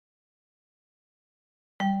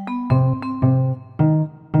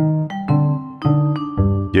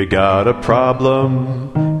You got a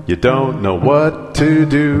problem, you don't know what to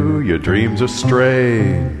do. Your dreams are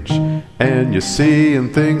strange, and you're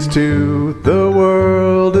seeing things too. The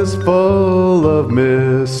world is full of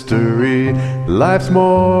mystery. Life's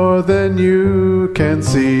more than you can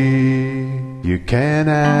see. You can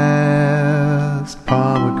ask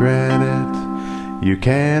Pomegranate. You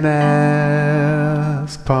can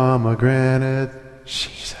ask Pomegranate.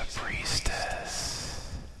 She's a priestess.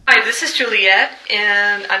 Hi, this is Juliet,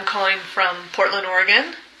 and I'm calling from Portland,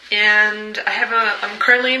 Oregon. And I'm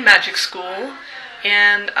currently in magic school,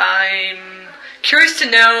 and I'm curious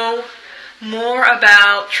to know more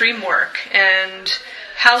about dream work and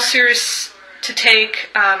how serious to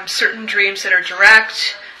take certain dreams that are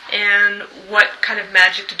direct, and what kind of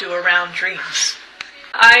magic to do around dreams.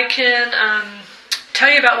 I can tell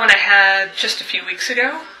you about one I had just a few weeks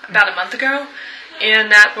ago, about a month ago,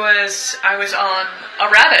 and that was, I was on a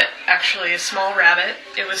rabbit, actually, a small rabbit.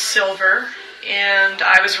 It was silver, and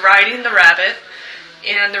I was riding the rabbit,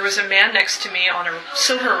 and there was a man next to me on a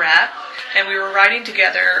silver rat, and we were riding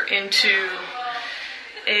together into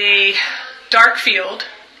a dark field,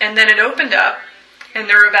 and then it opened up, and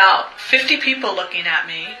there were about 50 people looking at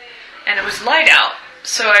me, and it was light out.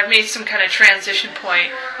 So I've made some kind of transition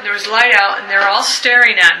point, and there was light out, and they're all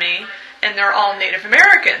staring at me, and they're all Native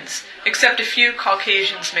Americans, except a few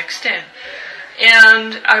Caucasians mixed in.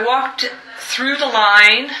 And I walked through the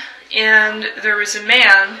line, and there was a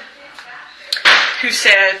man who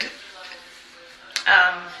said,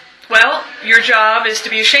 well, your job is to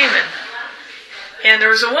be a shaman. And there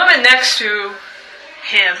was a woman next to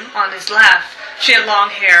him on his left. She had long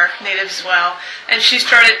hair, native as well, and she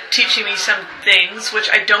started teaching me some things, which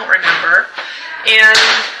I don't remember. And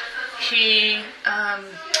he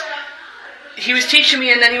was teaching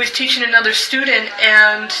me, and then he was teaching another student,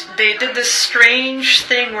 and they did this strange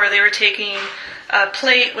thing where they were taking a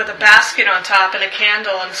plate with a basket on top and a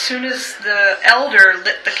candle, and as soon as the elder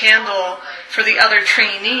lit the candle for the other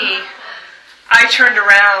trainee, I turned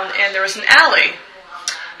around and there was an alley.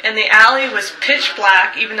 And the alley was pitch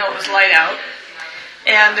black, even though it was light out.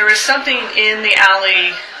 And there was something in the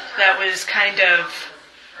alley that was kind of,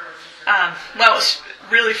 it was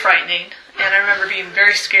really frightening. And I remember being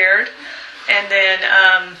very scared. And then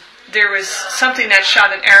there was something that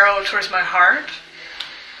shot an arrow towards my heart.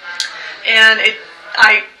 And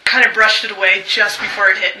I kind of brushed it away just before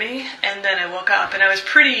it hit me. And then I woke up. And I was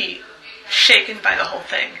pretty shaken by the whole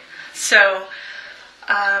thing. So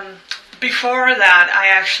before that, I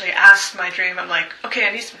actually asked my dream, I'm like, okay,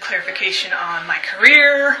 I need some clarification on my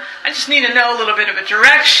career. I just need to know a little bit of a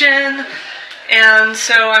direction. And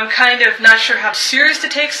so I'm kind of not sure how serious to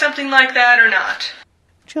take something like that or not.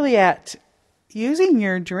 Juliet, using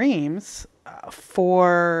your dreams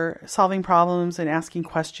for solving problems and asking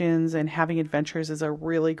questions and having adventures is a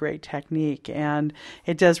really great technique, and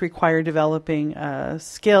it does require developing a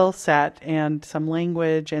skill set and some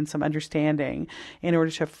language and some understanding in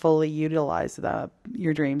order to fully utilize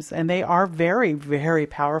your dreams. And they are very, very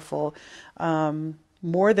powerful.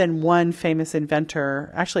 More than one famous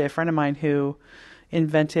inventor, actually a friend of mine who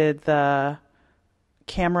invented the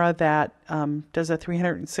camera that does a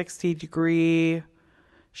 360-degree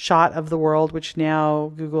shot of the world, which now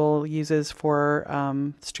Google uses for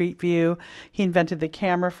Street View. He invented the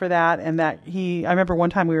camera for that, and I remember one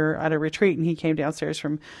time we were at a retreat and he came downstairs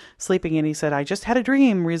from sleeping and he said, I just had a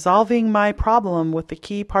dream resolving my problem with the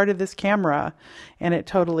key part of this camera, and it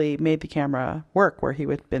totally made the camera work where he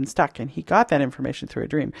would have been stuck, and he got that information through a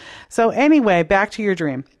dream. So anyway, back to your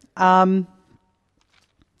dream.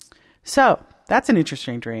 So that's an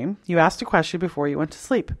interesting dream. You asked a question before you went to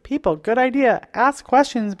sleep. People, good idea. Ask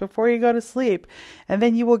questions before you go to sleep. And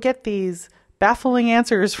then you will get these baffling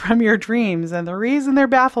answers from your dreams. And the reason they're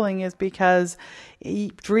baffling is because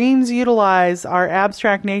dreams utilize our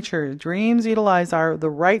abstract nature. Dreams utilize the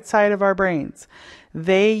right side of our brains.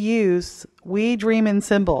 We dream in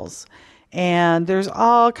symbols. And there's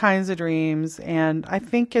all kinds of dreams. And I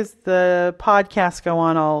think as the podcasts go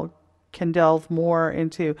on, can delve more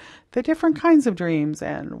into the different kinds of dreams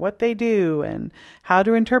and what they do and how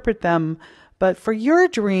to interpret them. But for your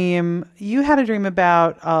dream, you had a dream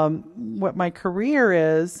about what my career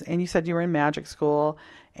is, and you said you were in magic school.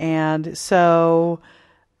 And then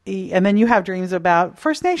you have dreams about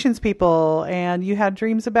First Nations people, and you had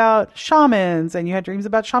dreams about shamans, and you had dreams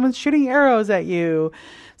about shamans shooting arrows at you.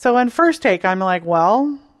 So on first take, I'm like,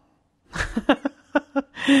 well,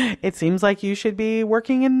 it seems like you should be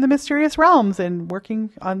working in the mysterious realms and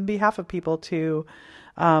working on behalf of people to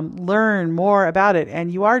learn more about it.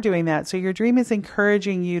 And you are doing that. So your dream is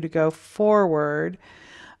encouraging you to go forward.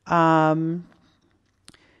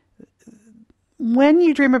 When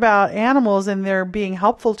you dream about animals and they're being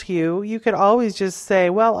helpful to you, you could always just say,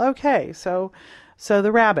 well, okay, so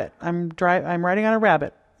the rabbit, I'm riding on a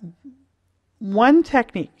rabbit. One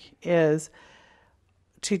technique is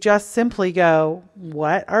to just simply go,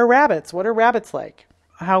 what are rabbits? What are rabbits like?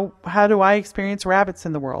 How do I experience rabbits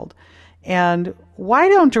in the world? And why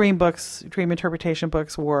don't dream interpretation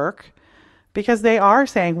books work? Because they are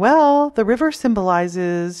saying, well, the river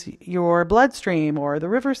symbolizes your bloodstream, or the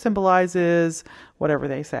river symbolizes whatever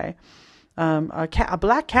they say. A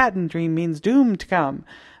black cat in dream means doom to come.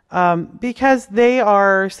 Because they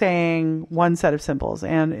are saying one set of symbols.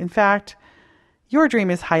 And in fact, your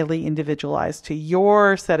dream is highly individualized to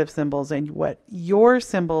your set of symbols, and what your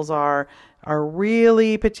symbols are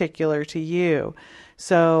really particular to you.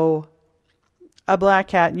 So a black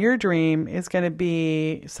cat in your dream is going to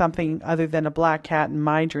be something other than a black cat in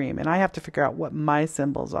my dream. And I have to figure out what my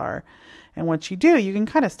symbols are. And once you do, you can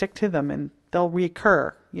kind of stick to them and they'll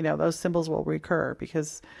recur. Those symbols will recur,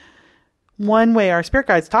 because one way our spirit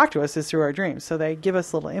guides talk to us is through our dreams. So they give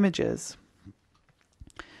us little images.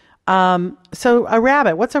 So a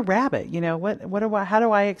rabbit, what's a rabbit? How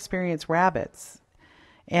do I experience rabbits?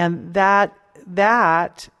 And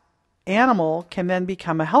that animal can then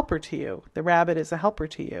become a helper to you. The rabbit is a helper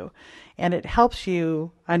to you, and it helps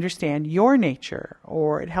you understand your nature,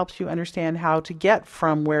 or it helps you understand how to get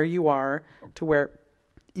from where you are to where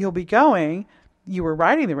you'll be going. You were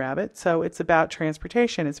riding the rabbit, so it's about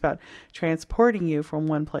transportation. It's about transporting you from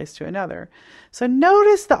one place to another. So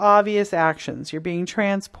notice the obvious actions. You're being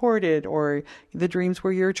transported, or the dreams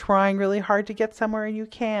where you're trying really hard to get somewhere and you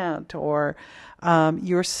can't, or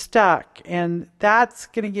you're stuck, and that's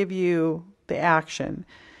going to give you the action.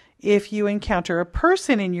 If you encounter a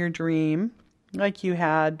person in your dream, like you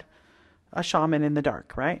had a shaman in the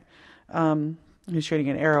dark, right? Who's shooting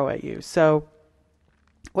an arrow at you. So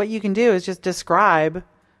what you can do is just describe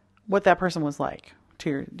what that person was like.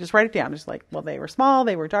 Just write it down. Just like, well, they were small,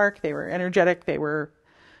 they were dark, they were energetic, they were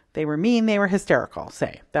mean, they were hysterical.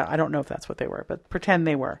 Say that. I don't know if that's what they were, but pretend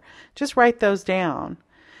they were. Just write those down.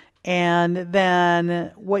 And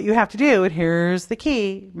then what you have to do, and here's the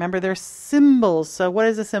key, remember they're symbols. So what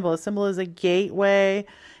is a symbol? A symbol is a gateway.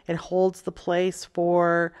 It holds the place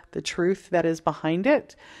for the truth that is behind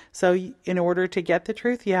it. So in order to get the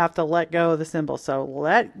truth, you have to let go of the symbol. So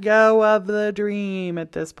let go of the dream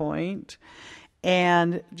at this point,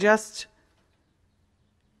 and just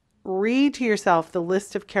read to yourself the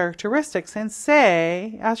list of characteristics and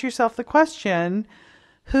ask yourself the question,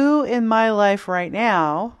 who in my life right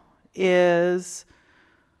now is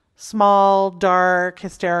small, dark,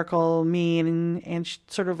 hysterical, mean, and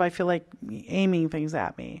sort of, I feel like, aiming things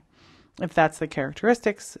at me? If that's the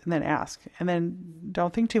characteristics, and then ask. And then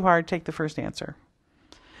don't think too hard, take the first answer.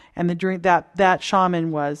 And the dream, that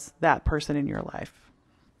shaman was that person in your life.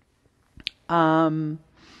 And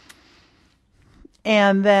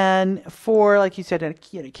then for, like you said,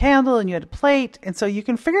 you had a candle and you had a plate. And so you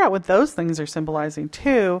can figure out what those things are symbolizing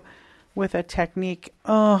too with a technique.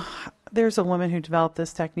 Oh, there's a woman who developed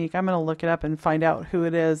this technique. I'm going to look it up and find out who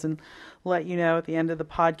it is and let you know at the end of the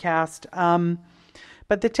podcast.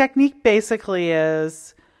 But the technique basically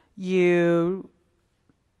is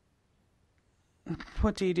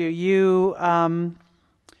what do? You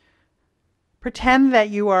pretend that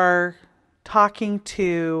you are talking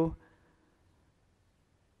to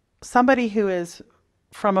somebody who is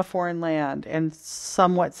from a foreign land and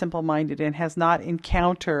somewhat simple-minded and has not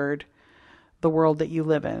encountered the world that you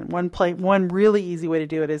live in. One really easy way to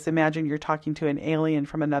do it is imagine you're talking to an alien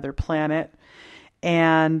from another planet,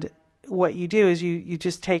 and what you do is you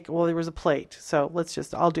just take, well, there was a plate. So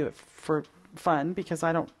I'll do it for fun because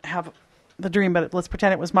I don't have the dream, but let's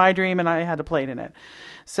pretend it was my dream and I had a plate in it.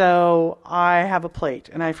 So I have a plate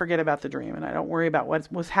and I forget about the dream and I don't worry about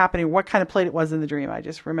what was happening, what kind of plate it was in the dream. I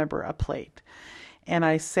just remember a plate. And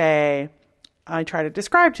I try to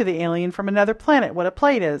describe to the alien from another planet what a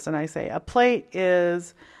plate is. And I say, a plate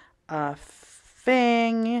is a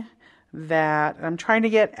thing that, I'm trying to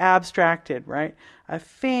get abstracted, right? A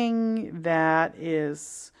thing that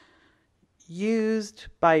is used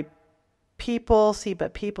by people. See,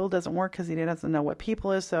 but people doesn't work because he doesn't know what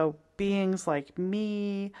people is. So beings like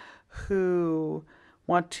me who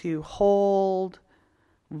want to hold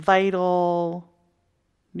vital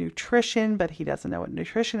nutrition, but he doesn't know what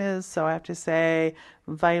nutrition is. So I have to say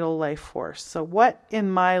vital life force. So what in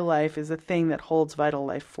my life is a thing that holds vital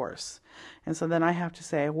life force? And so then I have to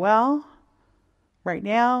say, well, right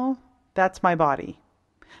now, that's my body.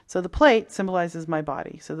 So the plate symbolizes my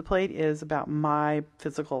body. So the plate is about my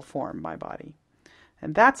physical form, my body.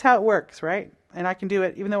 And that's how it works, right? And I can do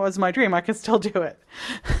it, even though it was my dream, I can still do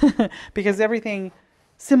it. Because everything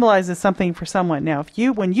symbolizes something for someone. Now,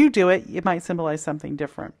 when you do it, it might symbolize something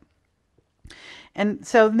different. And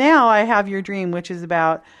so now I have your dream, which is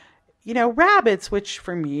about, rabbits, which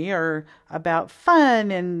for me are about fun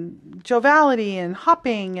and joviality and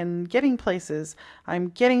hopping and getting places. I'm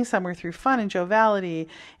getting somewhere through fun and joviality,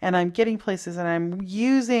 and I'm getting places, and I'm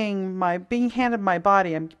being handed my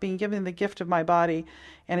body. I'm being given the gift of my body,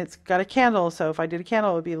 and it's got a candle. So if I did a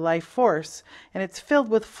candle, it would be life force, and it's filled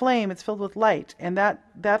with flame. It's filled with light, and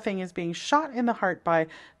that thing is being shot in the heart by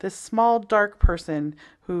this small dark person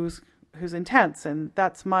who's intense, and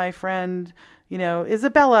that's my friend,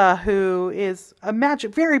 Isabella, who is a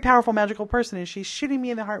very powerful magical person, and she's shooting me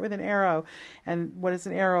in the heart with an arrow. And what is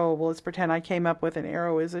an arrow? Well, let's pretend I came up with an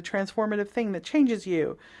arrow is a transformative thing that changes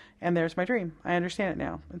you. And there's my dream. I understand it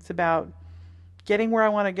now. It's about getting where I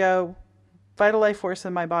want to go, vital life force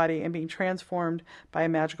in my body, and being transformed by a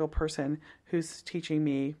magical person who's teaching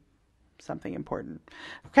me something important.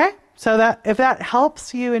 Okay? So that if that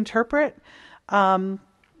helps you interpret, and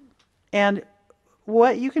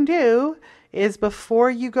what you can do is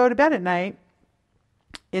before you go to bed at night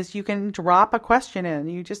is you can drop a question in.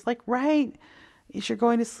 You just right as you're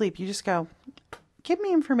going to sleep, you just go, give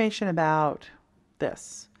me information about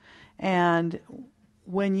this. And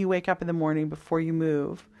when you wake up in the morning before you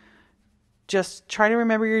move, just try to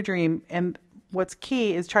remember your dream. And what's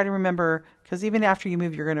key is try to remember, because even after you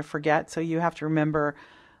move, you're going to forget. So you have to remember,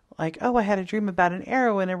 I had a dream about an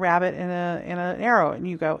arrow and a rabbit and an arrow. And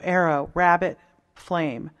you go, arrow, rabbit,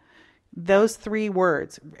 flame. Those 3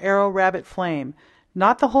 words, arrow, rabbit, flame,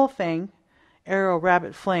 not the whole thing, arrow,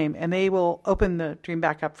 rabbit, flame, and they will open the dream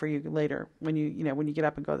back up for you later when you get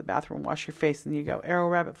up and go to the bathroom, wash your face, and you go, arrow,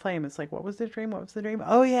 rabbit, flame. It's what was the dream? What was the dream?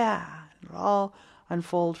 Oh yeah, it'll all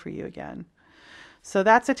unfold for you again. So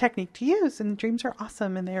that's a technique to use, and dreams are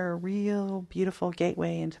awesome, and they're a real beautiful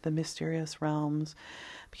gateway into the mysterious realms.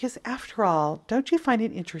 Because after all, don't you find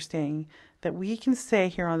it interesting that we can stay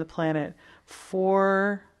here on the planet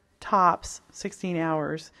for tops 16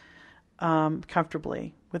 hours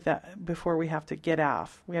comfortably with that before we have to get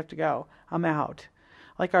off. We have to go. I'm out.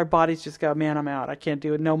 Our bodies just go, man, I'm out. I can't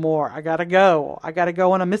do it no more. I gotta go. I gotta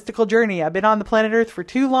go on a mystical journey. I've been on the planet Earth for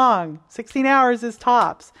too long. 16 hours is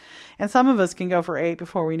tops. And some of us can go for 8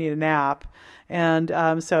 before we need a nap. And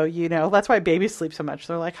so, that's why babies sleep so much.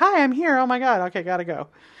 They're like, hi, I'm here. Oh my God. Okay, gotta go.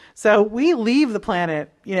 So we leave the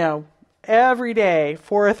planet, every day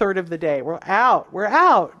for a third of the day. We're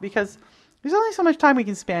out because there's only so much time we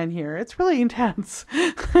can spend here. It's really intense.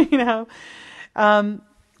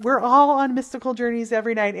 We're all on mystical journeys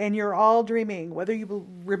every night, and you're all dreaming, whether you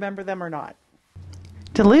remember them or not.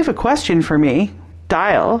 To leave a question for me,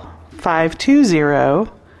 dial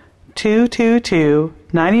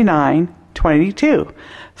 520-222-9922.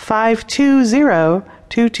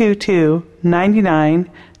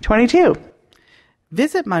 520-222-9922.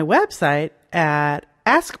 Visit my website at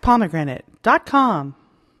AskPomegranate.com.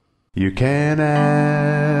 You can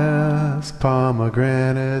ask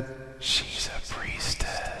Pomegranate. She's a